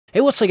Hey,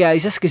 what's up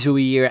guys, it's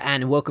Kazooie here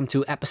and welcome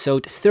to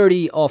episode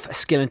 30 of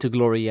Skill into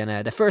Glory.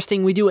 And the first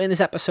thing we do in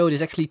this episode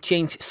is actually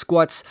change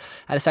squads.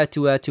 I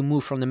decided to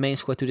move from the main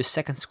squad to the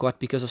second squad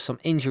because of some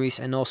injuries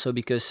and also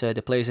because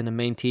the players in the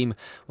main team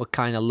were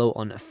kind of low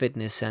on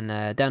fitness. And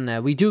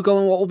then we do go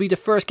on what will be the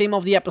first game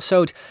of the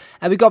episode.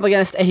 And we go up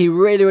against a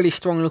really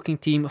strong looking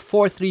team.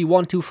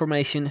 4-3-1-2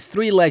 formation,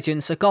 3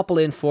 legends, a couple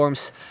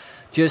informs.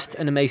 Just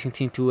an amazing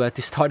team to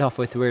start off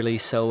with, really.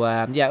 So,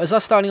 yeah, it was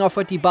us starting off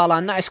with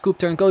Dybala. Nice scoop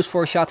turn, goes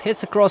for a shot,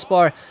 hits the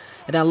crossbar.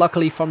 And then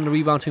luckily from the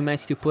rebound we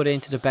managed to put it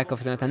into the back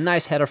of the net. A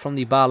nice header from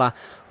Dybala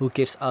who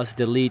gives us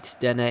the lead.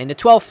 Then in the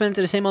 12th minute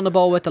it is him on the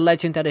ball with the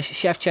legend, that is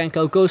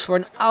Shevchenko. Goes for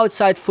an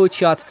outside foot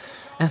shot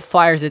and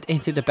fires it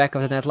into the back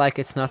of the net like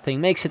it's nothing.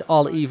 Makes it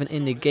all even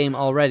in the game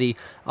already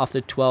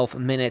after 12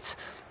 minutes.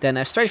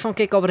 Then straight from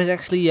kickoff it is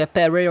actually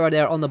Pereira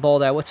there on the ball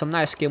there with some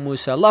nice skill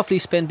moves. Lovely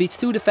spin, beats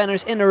 2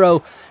 defenders in a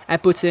row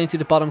and puts it into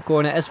the bottom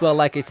corner as well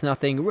like it's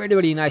nothing.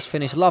 Really nice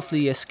finish,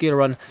 lovely skill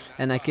run,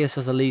 and that gives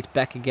us the lead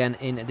back again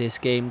in this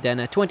game.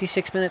 Then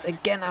 26 minutes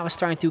again I was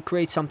trying to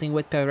create something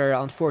with Pereira.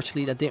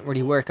 Unfortunately that didn't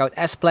really work out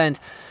as planned.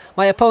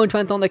 My opponent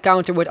went on the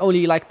counter with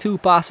only like 2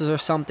 passes or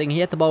something. He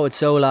hit the ball with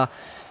Zola.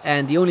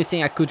 And the only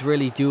thing I could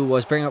really do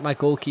was bring up my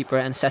goalkeeper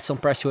and set some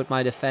pressure with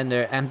my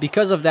defender. And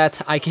because of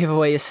that, I gave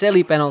away a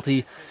silly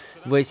penalty,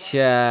 which,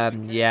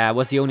 yeah,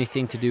 was the only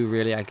thing to do,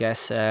 really, I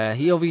guess.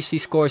 He obviously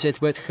scores it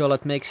with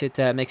Gullit, makes it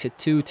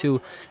 2-2.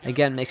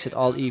 Again, makes it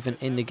all even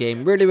in the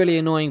game. Really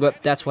annoying,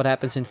 but that's what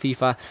happens in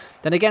FIFA.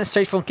 Then again,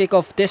 straight from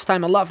kickoff, this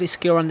time a lovely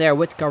skill run there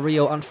with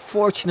Carrillo.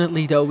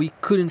 Unfortunately, though, we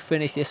couldn't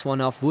finish this one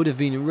off. Would have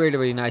been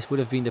really nice. Would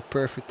have been the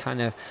perfect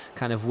kind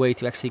of way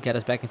to actually get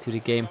us back into the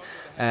game.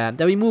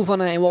 Then we move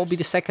on in what will be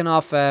the second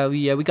half.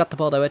 We got the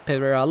ball there with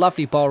Pereira.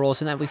 Lovely ball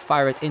rolls, and then we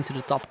fire it into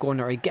the top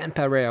corner. Again,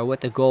 Pereira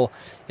with the goal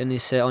in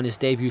his on his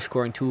debut,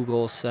 scoring 2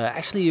 goals.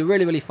 Actually a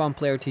really fun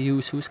player to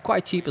use, who's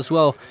quite cheap as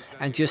well,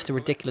 and just a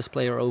ridiculous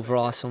player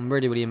overall. Some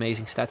really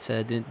amazing stats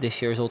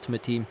this year's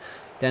Ultimate Team.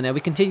 Then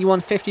we continue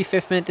on,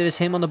 55th minute, it is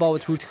him on the ball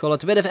with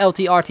Gullit. A bit of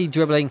LT-RT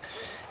dribbling,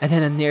 and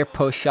then a near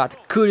post shot.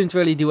 Couldn't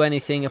really do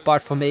anything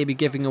apart from maybe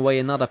giving away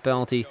another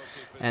penalty.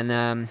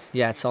 And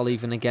yeah, it's all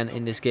even again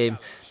in this game.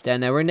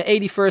 Then we're in the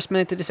 81st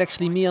minute, it is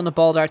actually me on the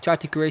ball there. I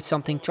tried to create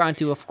something, trying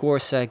to of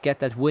course get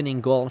that winning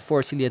goal.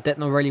 Unfortunately it did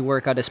not really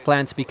work out as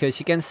planned, because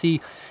you can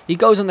see he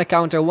goes on the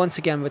counter once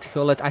again with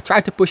Gullit. I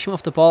tried to push him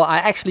off the ball, I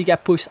actually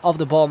get pushed off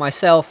the ball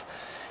myself.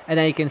 And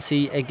then you can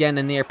see again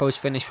a near post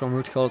finish from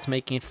Gullit,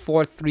 making it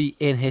 4-3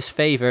 in his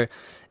favor.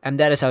 And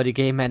that is how the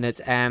game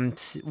ended. And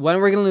when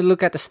we're going to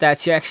look at the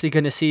stats, you're actually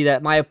going to see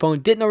that my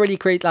opponent did not really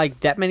create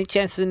like that many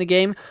chances in the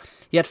game.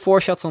 He had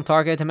 4 shots on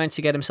target and managed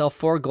to get himself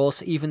 4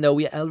 goals, even though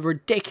we had a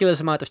ridiculous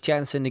amount of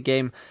chances in the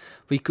game.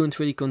 We couldn't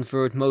really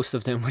convert most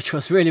of them, which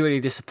was really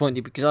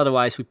disappointing, because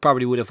otherwise we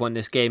probably would have won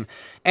this game.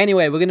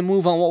 Anyway, we're going to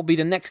move on what will be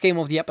the next game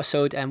of the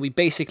episode, and we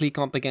basically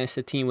come up against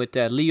a team with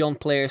Leon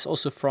players,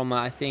 also from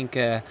I think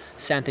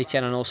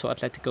Saint-Etienne and also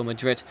Atletico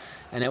Madrid.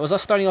 And it was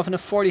us starting off in the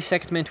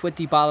 42nd minute with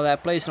Dybala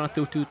that plays it on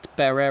through to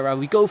Pereira.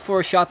 We go for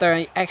a shot there,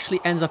 and he actually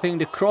ends up hitting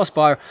the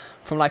crossbar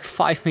from like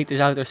 5 meters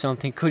out or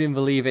something. Couldn't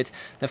believe it.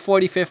 The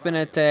 45th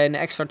minute in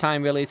extra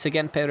time, really, it's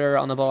again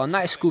Pereira on the ball. A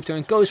nice scoop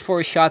turn, goes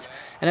for a shot,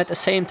 and at the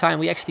same time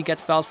we actually get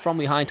fouled from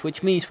behind,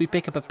 which means we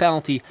pick up a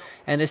penalty,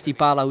 and it's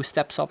Dybala who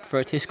steps up for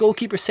it. His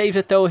goalkeeper saves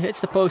it though,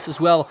 hits the post as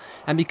well,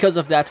 and because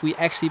of that we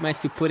actually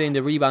managed to put in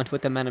the rebound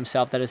with the man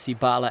himself, that is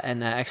Dybala,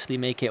 and actually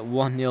make it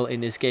 1-0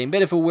 in this game.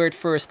 Bit of a weird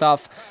first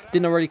half,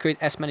 didn't really create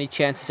as many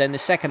chances in the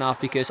second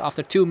half, because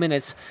after 2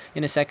 minutes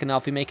in the second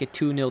half we make it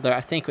 2-0 there,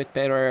 I think with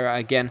Pereira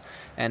again,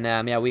 and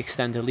yeah, we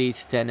extend the lead.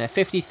 Then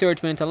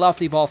 53rd minute, a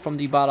lovely ball from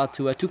Dybala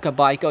to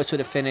Kabay, goes to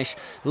the finish,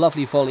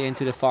 lovely volley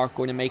into the far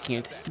corner, making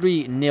it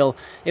 3-0.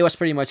 It was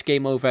pretty much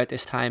game over at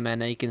this time,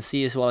 and you can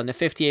see as well in the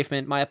 58th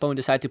minute my opponent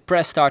decided to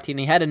press start, and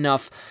he had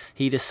enough.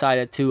 He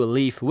decided to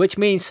leave, which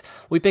means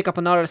we pick up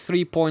another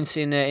 3 points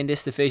in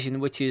this division,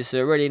 which is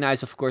really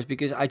nice, of course,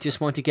 because I just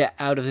want to get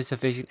out of this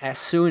division as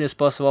soon as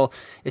possible.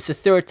 It's the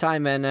 3rd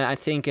time, and I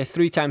think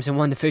 3 times in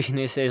one division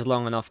is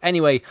long enough.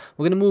 Anyway,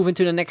 we're going to move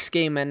into the next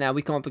game, and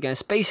we come up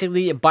against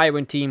basically a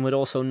Byron team with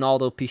also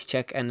Naldo,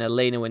 Piszczek and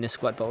Leno in the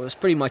squad, but it was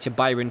pretty much a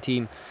Byron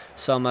team.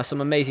 Some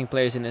amazing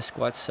players in the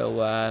squad.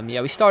 So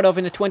yeah, we start off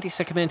in the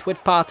 22nd minute with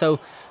Pato,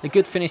 a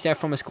good finish there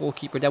from his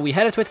goalkeeper. Then we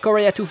head it with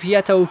Correa to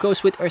Vieto, who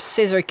goes with a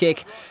scissor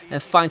kick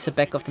and finds the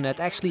back of the net.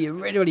 Actually a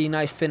really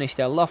nice finish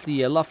there,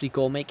 lovely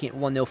goal, making it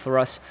 1-0 for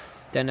us.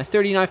 Then the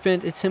 39th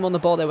minute, it's him on the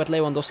ball there with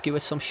Lewandowski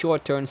with some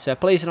short turns.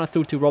 Plays it on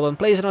through to Robin,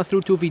 plays it on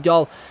through to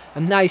Vidal.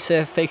 A nice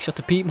fake shot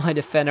to beat my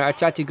defender. I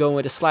tried to go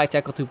with a slide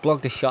tackle to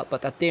block the shot,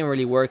 but that didn't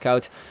really work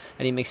out.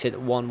 And he makes it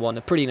 1-1.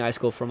 A pretty nice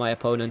goal from my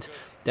opponent.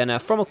 Then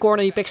from a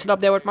corner, he picks it up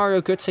there with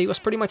Mario Götze. He was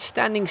pretty much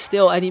standing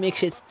still, and he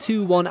makes it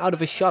 2-1 out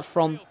of a shot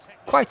from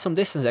quite some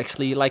distance,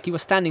 actually. Like, he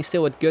was standing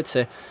still with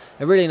Götze,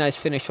 A really nice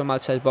finish from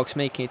outside the box,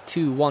 making it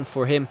 2-1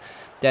 for him.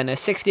 Then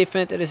 60th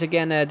minute, it is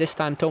again this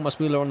time Thomas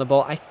Müller on the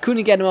ball. I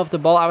couldn't get him off the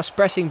ball. I was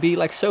pressing B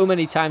like so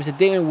many times. It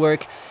didn't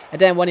work.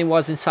 And then when he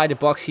was inside the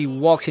box, he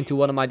walks into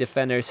one of my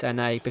defenders and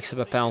he picks up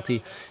a penalty.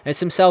 And it's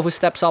himself who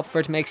steps up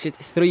for it, makes it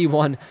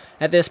 3-1.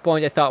 At this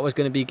point, I thought it was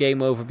going to be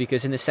game over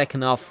because in the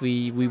second half,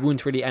 we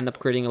wouldn't really end up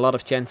creating a lot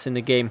of chances in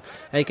the game.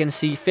 And you can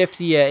see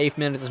 58th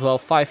minute as well,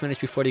 5 minutes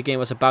before the game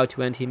was about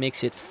to end, he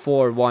makes it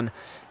 4-1.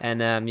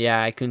 And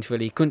yeah, I couldn't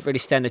really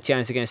stand a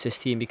chance against this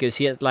team because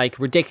he had like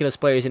ridiculous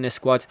players in his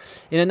squad.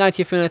 In the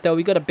 90th minute though,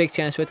 we got a big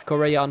chance with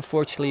Correa.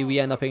 Unfortunately, we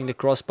end up hitting the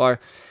crossbar,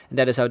 and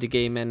that is how the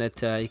game ended.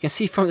 You can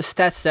see from the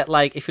stats that,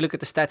 like, if you look at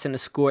the stats and the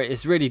score,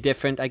 it's really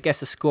different. I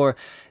guess the score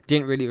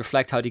didn't really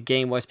reflect how the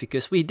game was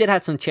because we did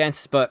have some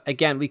chances, but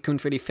again, we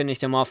couldn't really finish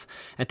them off.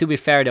 And to be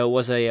fair though,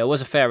 it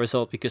was a fair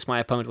result because my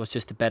opponent was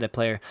just a better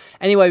player.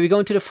 Anyway, we go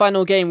into the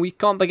final game. We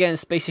come up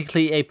against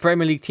basically a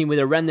Premier League team with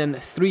a random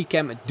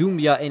 3-cam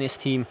Doumbia in his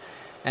team.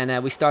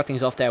 And we start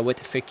things off there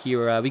with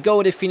Fekir. We go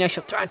with a finesse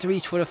shot, trying to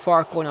reach for the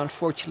far corner.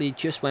 Unfortunately,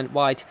 just went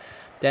wide.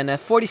 Then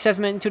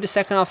 47 minutes into the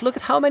second half. Look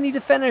at how many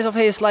defenders of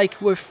his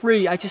were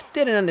free. I just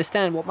didn't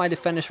understand what my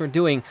defenders were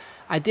doing.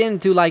 I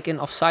didn't do like an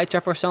offside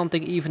trap or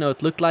something, even though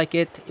it looked like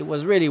it. It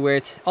was really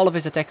weird. All of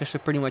his attackers were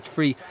pretty much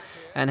free.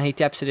 And he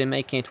taps it in,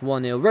 making it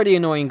 1-0. Really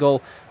annoying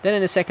goal. Then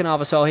in the second half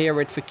as well, here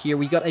with Fekir,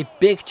 we got a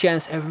big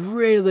chance. A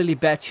really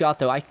bad shot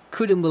though. I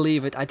couldn't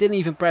believe it. I didn't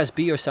even press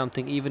B or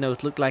something, even though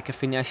it looked like a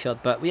finesse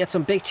shot. But we had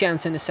some big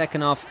chance in the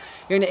second half.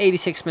 Here in the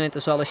 86th minute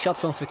as well, a shot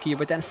from Fekir.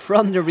 But then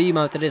from the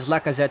rebound, it is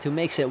Lacazette who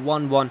makes it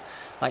 1-1.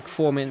 Like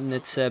 4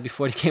 minutes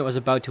before the game was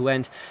about to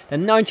end. The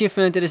 90th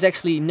minute, it is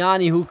actually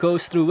Nani who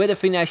goes through with a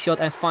finesse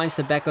shot and finds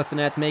the back of the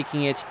net,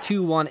 making it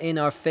 2-1 in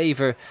our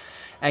favor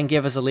and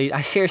give us a lead.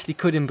 I seriously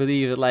couldn't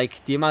believe it.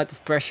 Like, the amount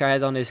of pressure I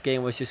had on this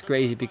game was just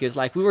crazy because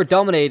like we were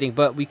dominating,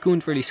 but we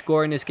couldn't really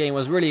score in this game. It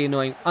was really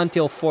annoying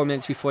until 4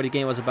 minutes before the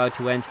game was about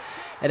to end.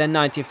 And then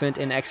 90th minute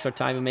in extra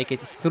time, we make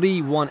it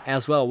 3-1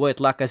 as well with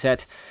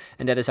Lacazette.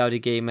 And that is how the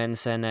game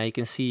ends. And you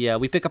can see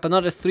we pick up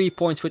another 3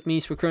 points, which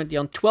means we're currently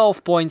on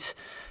 12 points.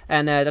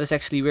 And that is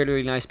actually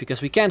really nice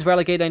because we can't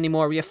relegate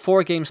anymore. We have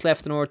 4 games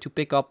left in order to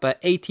pick up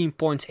 18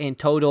 points in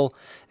total.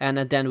 And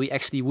then we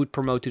actually would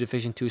promote to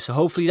Division 2. So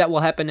hopefully that will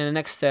happen in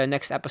the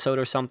next episode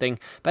or something.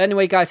 But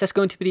anyway, guys, that's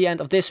going to be the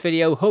end of this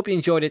video. Hope you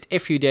enjoyed it.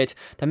 If you did,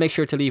 then make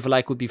sure to leave a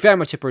like. Would be very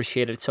much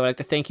appreciated. So I'd like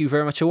to thank you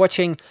very much for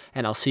watching.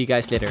 And I'll see you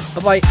guys later.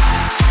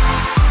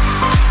 Bye-bye.